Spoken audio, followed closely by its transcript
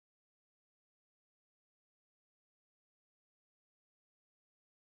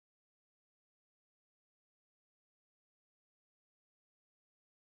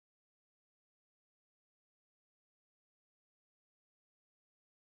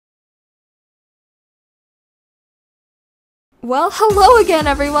Well, hello again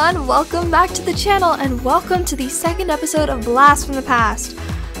everyone! Welcome back to the channel and welcome to the second episode of Blast from the Past.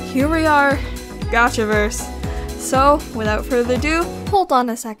 Here we are, Gachaverse. So, without further ado, hold on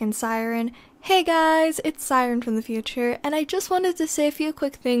a second, Siren. Hey guys, it's Siren from the future, and I just wanted to say a few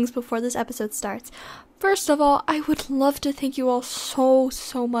quick things before this episode starts. First of all, I would love to thank you all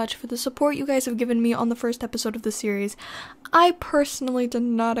so much for the support you guys have given me on the first episode of the series. I personally did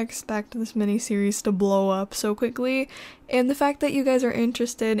not expect this mini-series to blow up so quickly, and the fact that you guys are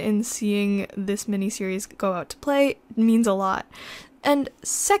interested in seeing this mini-series go out to play means a lot. And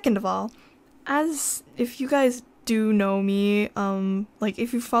second of all, as if you guys do know me,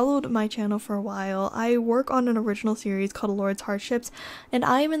 if you followed my channel for a while, I work on an original series called Lord's Hardships, and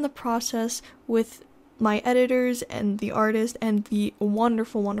I am in the process with my editors and the artist and the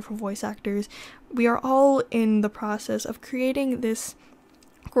wonderful voice actors. We are all in the process of creating this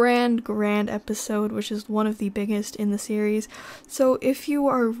grand episode, which is one of the biggest in the series. So if you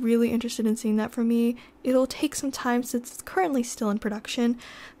are really interested in seeing that from me, it'll take some time since it's currently still in production,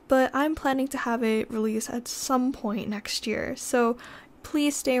 but I'm planning to have it released at some point next year. So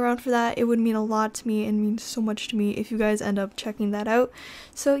please stay around for that. It would mean a lot to me and mean so much to me if you guys end up checking that out.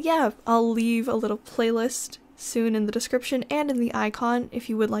 So yeah, I'll leave a little playlist soon in the description and in the icon if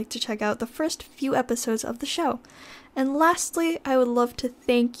you would like to check out the first few episodes of the show. And lastly, I would love to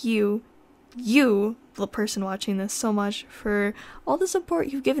thank you, the person watching this, so much for all the support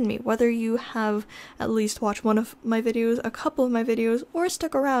you've given me, whether you have at least watched one of my videos, a couple of my videos, or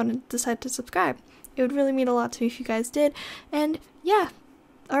stuck around and decided to subscribe. It would really mean a lot to me if you guys did. And yeah,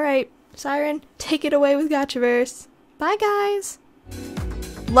 alright, Siren, take it away with Gachaverse. Bye guys!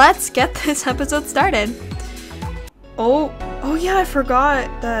 Let's get this episode started! Oh yeah, I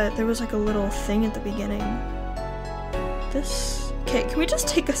forgot that there was like a little thing at the beginning. Okay, can we just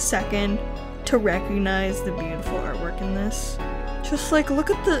take a second to recognize the beautiful artwork in this? Just like, look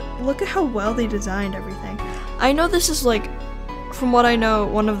at how well they designed everything. I know this is like, from what I know,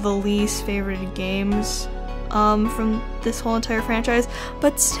 one of the least favorited games from this whole entire franchise,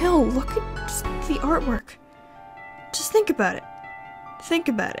 but still, look at just the artwork. Just think about it. Think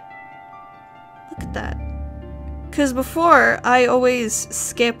about it. Look at that. Because before, I always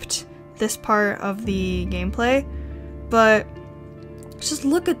skipped this part of the gameplay, but just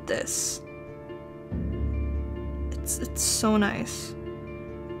look at this. It's so nice.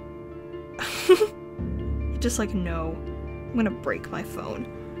 Just like, no. I'm gonna break my phone.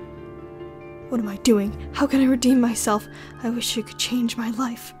 What am I doing? How can I redeem myself? I wish you could change my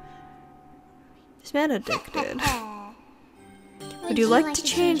life. This man addicted. Would you like to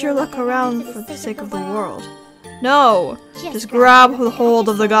change your luck around for the sake of the world? No! Just grab the hold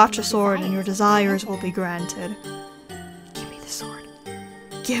of the Gacha sword and your desires will be granted. Give me the sword.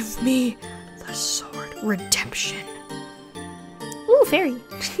 Give me the sword. Redemption. Ooh, fairy.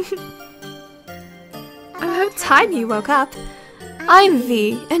 I'm how time you woke up. I'm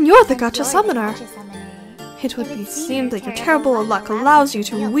V, and you're the Gacha summoner. It would be seemed that your terrible luck allows you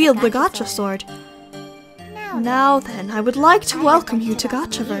to wield the Gacha sword. Now then, I would like to welcome you to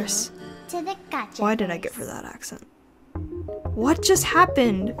Gachaverse. Why did I get for that accent? What just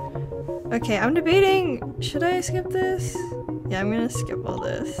happened? Okay, I'm debating, should I skip this? Yeah, I'm gonna skip all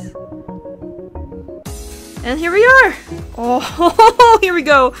this. And here we are! Oh, here we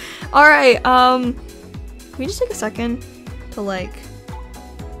go! Alright, can we just take a second to like...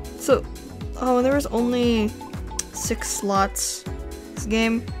 So, there was only 6 slots this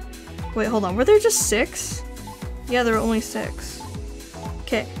game. Wait, hold on, were there just 6? Yeah, there were only 6.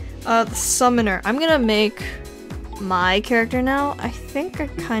 Okay, the summoner. I'm gonna make my character now. I think I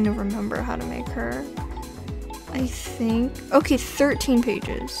kind of remember how to make her. I think... Okay, 13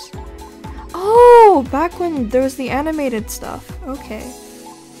 pages. Oh, back when there was the animated stuff. Okay.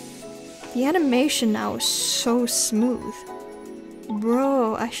 The animation now is so smooth.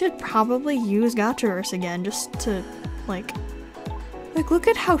 Bro, I should probably use Gachaverse again just to, like, look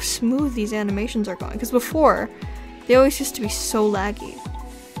at how smooth these animations are going. Because before, they always used to be so laggy.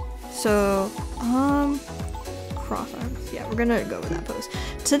 So, cross arms. Yeah, we're gonna go with that pose.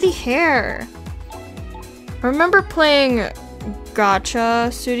 To the hair! I remember playing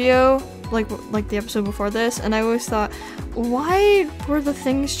Gacha Studio, like the episode before this, and I always thought, why were the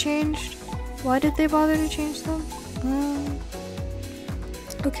things changed? Why did they bother to change them?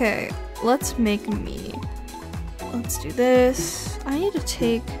 Okay, let's make me. Let's do this. I need to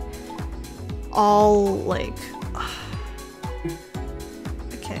take all, like...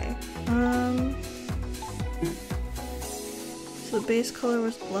 Okay, so the base color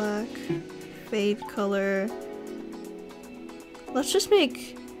was black, fade color. Let's just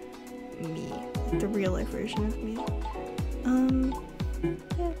make me, like the real life version of me.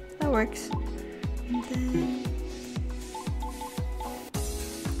 Yeah, that works. And then,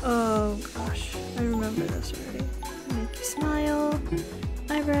 oh gosh, I remember this already. Make you smile,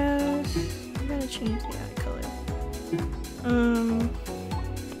 eyebrows. I'm gonna change the eye color.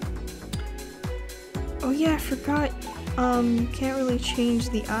 Oh yeah, I forgot. You can't really change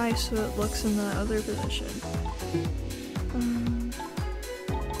the eye so it looks in the other position.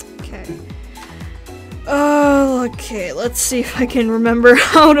 Okay. Oh, okay. Let's see if I can remember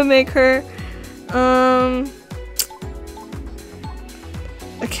how to make her.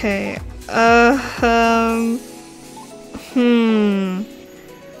 Okay.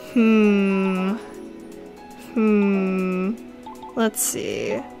 Let's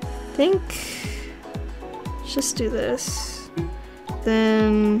see. I think. Let's just do this.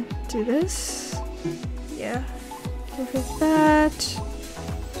 Then do this. Yeah. Give her that.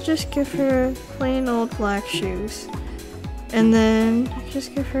 Just give her plain old black shoes. And then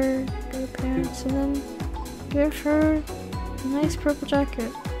just give her gray pants and then give her a nice purple jacket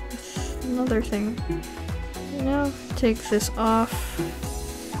with another thing. You know, take this off.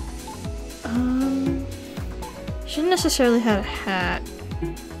 Shouldn't necessarily have a hat.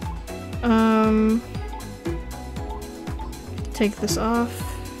 Take this off.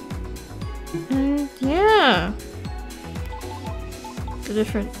 And yeah. The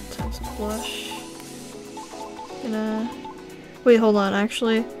different types of blush. Wait, hold on,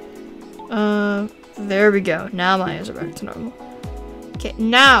 actually. There we go. Now my eyes are back to normal. Okay,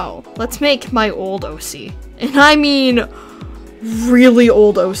 now let's make my old OC. And I mean really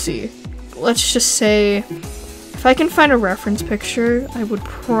old OC. Let's just say if I can find a reference picture, I would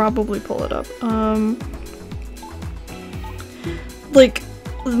probably pull it up. Like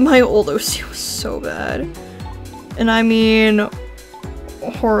my old OC was so bad. And I mean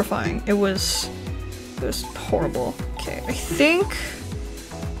horrifying. It was horrible. Okay, I think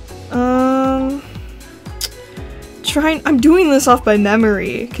I'm doing this off by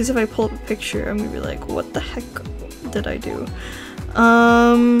memory because if I pull up a picture I'm gonna be like, what the heck did I do?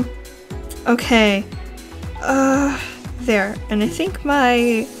 Okay, there, and I think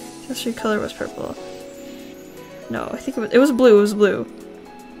my accessory color was purple. No, I think it was blue,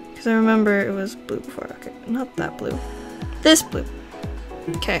 because I remember it was blue before. Okay, not that blue, this blue.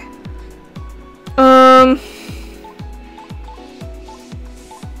 Okay.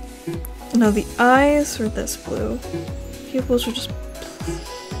 Now the eyes were this blue. Pupils were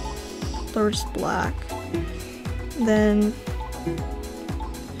just black. Then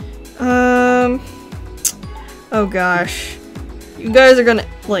oh gosh. You guys are gonna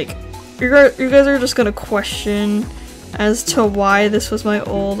like you guys are just gonna question as to why this was my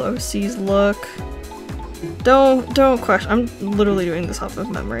old OC's look. Don't question. I'm literally doing this off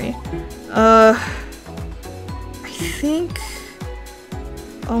of memory. I think.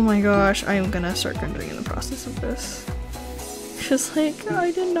 Oh my gosh, I am gonna start cringing in the process of this. Cause like,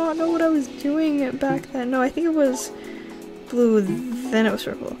 I did not know what I was doing back then. No, I think it was blue, then it was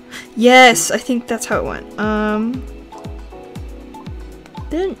purple. Yes, I think that's how it went.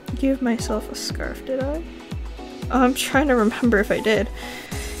 Didn't give myself a scarf, did I? I'm trying to remember if I did.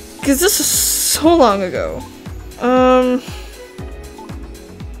 Cause this is so long ago. I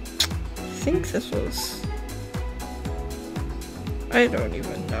think this was... I don't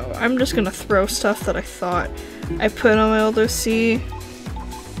even know. I'm just gonna throw stuff that I thought I put on my old OC.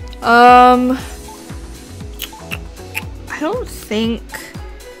 I don't think...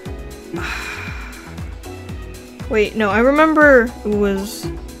 Wait, no, I remember it was...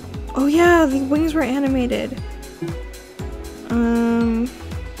 Oh yeah, the wings were animated.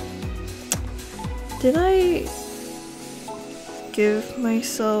 Did I give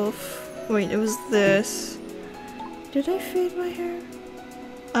myself... Wait, it was this. Did I fade my hair?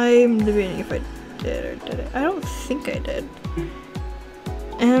 I'm debating if I did or did I? I don't think I did.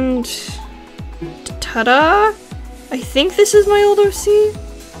 And... ta-da! I think this is my old OC?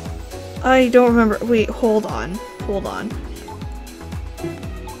 I don't remember. Wait, hold on. Hold on.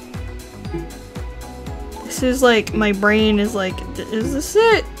 This is like, my brain is like, is this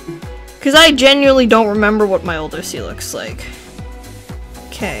it? Because I genuinely don't remember what my old OC looks like.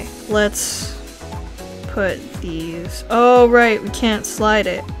 Okay, let's put these. Oh, right, we can't slide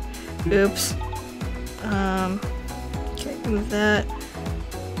it. Oops. Okay, move that.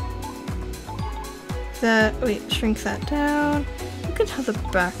 Wait, shrink that down. Look at how the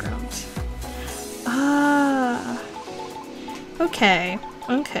backgrounds. Ah. Okay.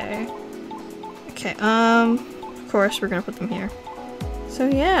 Okay. Okay, of course we're gonna put them here. So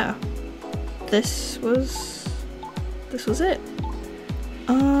yeah. This was it.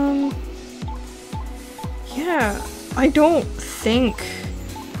 Yeah. I don't think...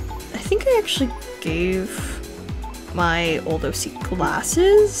 I think I actually gave my old OC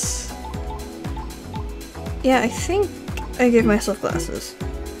glasses? Yeah, I think I gave myself glasses.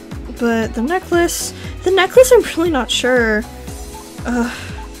 But the necklace I'm really not sure. I'm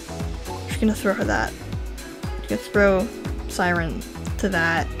just gonna throw her that. I'm gonna throw Siren to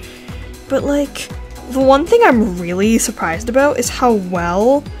that. But like, the one thing I'm really surprised about is how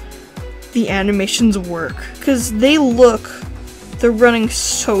well the animations work. Because they're running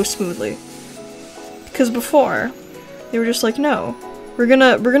so smoothly. Because before, they were just like, no, we're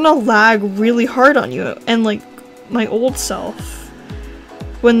gonna lag really hard on you. And like, my old self,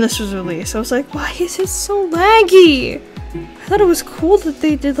 when this was released, I was like, why is it so laggy? I thought it was cool that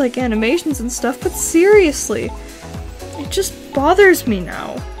they did like animations and stuff, but seriously, it just bothers me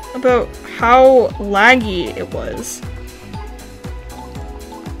now about how laggy it was.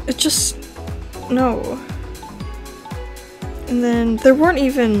 It just, no. And then there weren't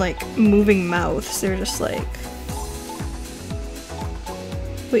even like moving mouths, they were just like,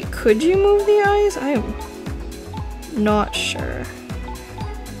 wait, could you move the eyes? I am not sure.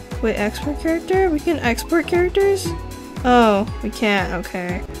 Wait, export character? We can export characters? Oh, we can't,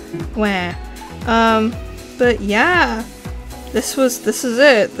 okay. Wah. But yeah. This is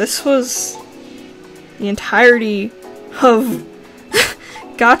it. This was the entirety of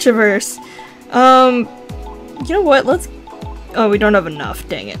Gachaverse. You know what, oh, we don't have enough,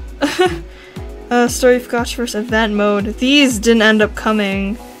 dang it. Story of Gachaverse event mode. These didn't end up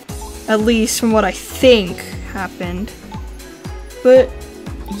coming, at least from what I think happened. But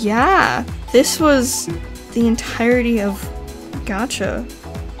yeah, this was the entirety of Gacha.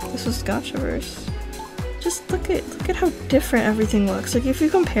 This was Gachaverse. Just look at how different everything looks. Like if you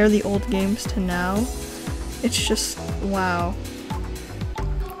compare the old games to now, it's just wow.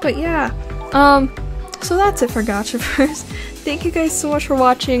 But yeah, so that's it for Gachaverse. Thank you guys so much for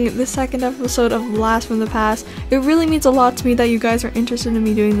watching the second episode of Blast from the Past. It really means a lot to me that you guys are interested in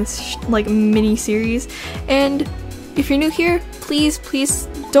me doing this like mini series. And if you're new here, please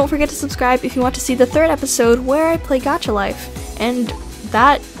don't forget to subscribe if you want to see the third episode where I play Gacha Life. And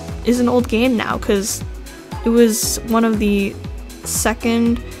that is an old game now because it was one of the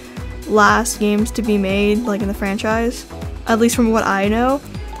second last games to be made like in the franchise, at least from what I know.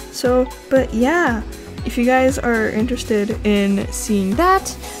 So, but yeah, if you guys are interested in seeing that,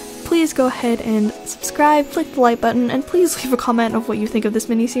 please go ahead and subscribe, click the like button, and please leave a comment of what you think of this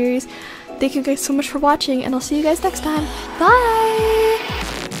mini-series. Thank you guys so much for watching, and I'll see you guys next time. Bye!